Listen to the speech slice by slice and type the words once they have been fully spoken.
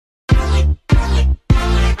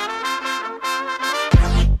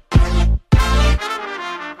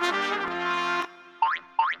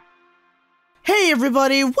Hey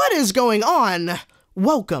everybody, what is going on?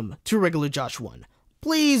 Welcome to Regular Josh 1.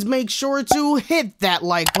 Please make sure to hit that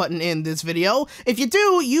like button in this video. If you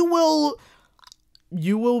do,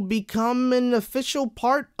 you will become an official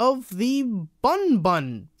part of the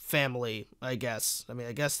Bun family, I guess.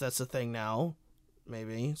 I guess that's a thing now,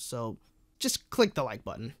 maybe. So just click the like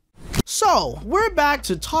button. So, we're back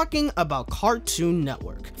to talking about Cartoon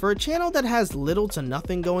Network. For a channel that has little to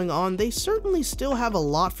nothing going on, they certainly still have a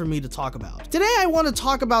lot for me to talk about. Today I want to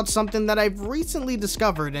talk about something that I've recently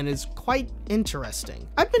discovered and is quite interesting.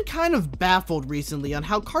 I've been kind of baffled recently on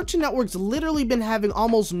how Cartoon Network's literally been having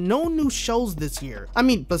almost no new shows this year.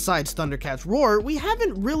 Besides Thundercats Roar, we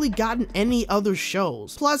haven't really gotten any other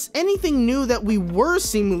shows. Plus, anything new that we were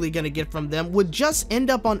seemingly gonna get from them would just end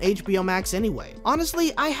up on HBO Max anyway.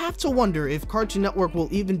 Honestly, I have to wonder if Cartoon Network will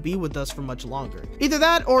even be with us for much longer. Either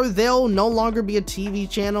that or they'll no longer be a TV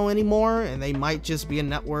channel anymore and they might just be a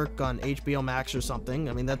network on HBO Max or something.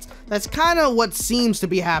 That's kind of what seems to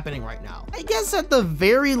be happening right now. I guess at the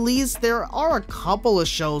very least there are a couple of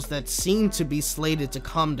shows that seem to be slated to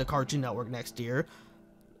come to Cartoon Network next year,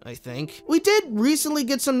 I think. We did recently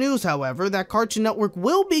get some news, however, that Cartoon Network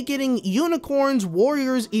will be getting Unicorns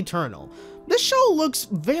Warriors Eternal. This show looks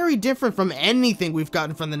very different from anything we've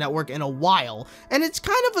gotten from the network in a while, and it's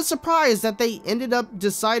kind of a surprise that they ended up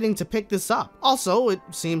deciding to pick this up. Also, it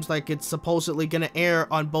seems like it's supposedly gonna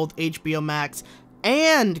air on both HBO Max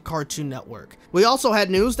and Cartoon Network. We also had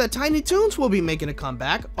news that Tiny Toons will be making a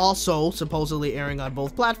comeback, also supposedly airing on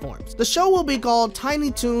both platforms. The show will be called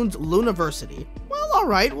Tiny Toons Looniversity. Well,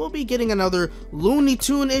 alright, we'll be getting another Looney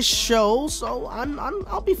Tune-ish show, so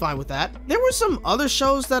I'll be fine with that. There were some other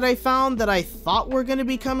shows that I found that I thought were going to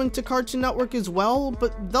be coming to Cartoon Network as well,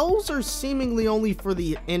 but those are seemingly only for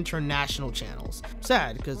the international channels.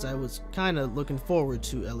 Sad, because I was kind of looking forward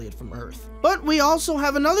to Elliot from Earth. But we also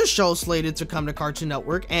have another show slated to come to Cartoon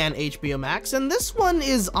Network and HBO Max, and this one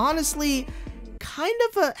is honestly kind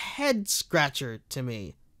of a head-scratcher to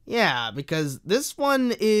me. Yeah, because this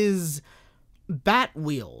one is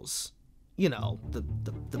Batwheels. You know, the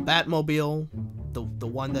Batmobile, the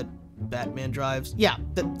one that Batman drives. Yeah,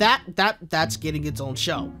 that's getting its own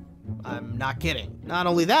show. I'm not kidding. Not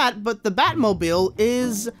only that, but the Batmobile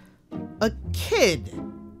is a kid.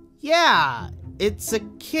 Yeah, it's a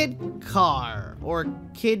kid car or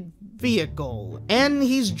kid vehicle, and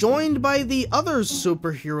he's joined by the other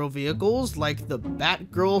superhero vehicles like the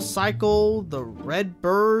Batgirl Cycle, the Red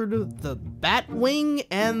Bird, the Batwing,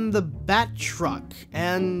 and the Bat Truck,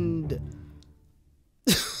 and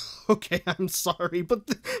okay, I'm sorry, but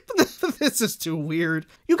this is too weird.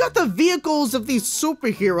 You got the vehicles of these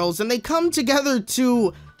superheroes and they come together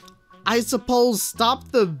to, I suppose, stop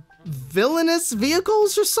the villainous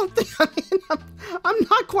vehicles or something. I'm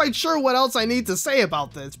not quite sure what else I need to say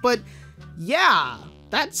about this, but yeah,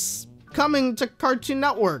 that's coming to Cartoon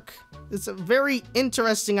Network. It's a very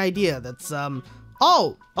interesting idea. That's you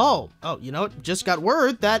know what? Just got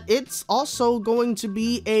word that it's also going to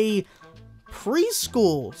be a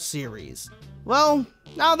preschool series. Well,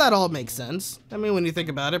 now that all makes sense. When you think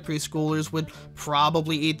about it, preschoolers would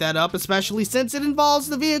probably eat that up, especially since it involves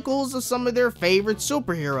the vehicles of some of their favorite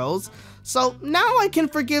superheroes. So now I can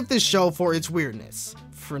forgive this show for its weirdness.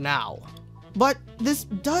 For now. But this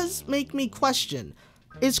does make me question,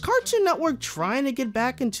 is Cartoon Network trying to get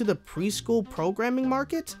back into the preschool programming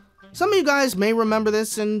market? Some of you guys may remember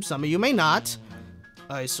this and some of you may not.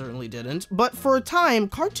 I certainly didn't. But for a time,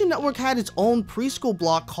 Cartoon Network had its own preschool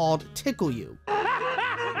block called Tickle You.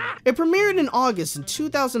 It premiered in August in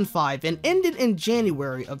 2005 and ended in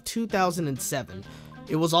January of 2007.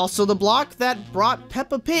 It was also the block that brought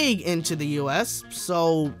Peppa Pig into the US,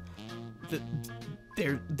 so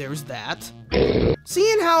there's that.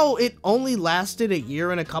 Seeing how it only lasted a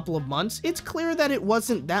year and a couple of months, it's clear that it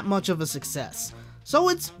wasn't that much of a success. So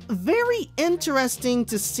it's very interesting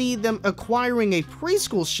to see them acquiring a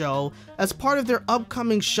preschool show as part of their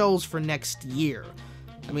upcoming shows for next year.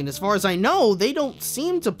 As far as I know, they don't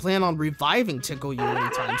seem to plan on reviving Tickle You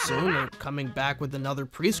anytime soon or coming back with another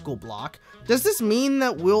preschool block. Does this mean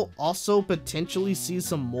that we'll also potentially see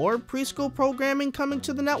some more preschool programming coming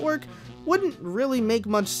to the network? Wouldn't really make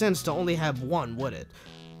much sense to only have one, would it?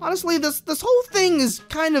 Honestly, this whole thing is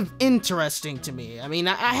kind of interesting to me.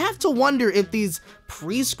 I have to wonder if these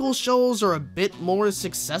preschool shows are a bit more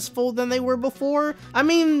successful than they were before.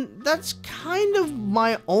 That's kind of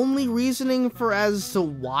my only reasoning for as to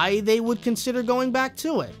why they would consider going back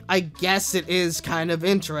to it. I guess it is kind of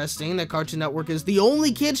interesting that Cartoon Network is the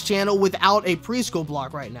only kids channel without a preschool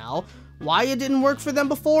block right now. Why it didn't work for them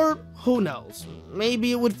before? Who knows?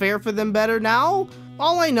 Maybe it would fare for them better now?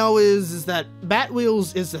 All I know is that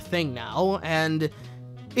Batwheels is a thing now, and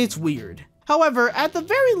it's weird. However, at the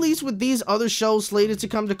very least with these other shows slated to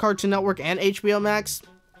come to Cartoon Network and HBO Max,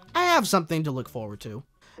 I have something to look forward to.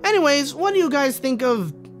 Anyways, what do you guys think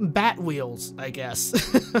of Batwheels, I guess?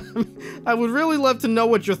 I would really love to know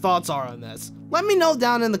what your thoughts are on this. Let me know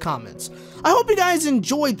down in the comments. I hope you guys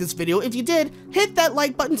enjoyed this video. If you did, hit that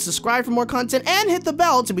like button, subscribe for more content, and hit the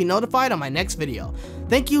bell to be notified on my next video.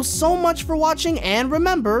 Thank you so much for watching, and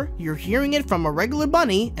remember, you're hearing it from a regular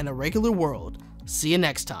bunny in a regular world. See you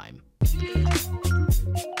next time.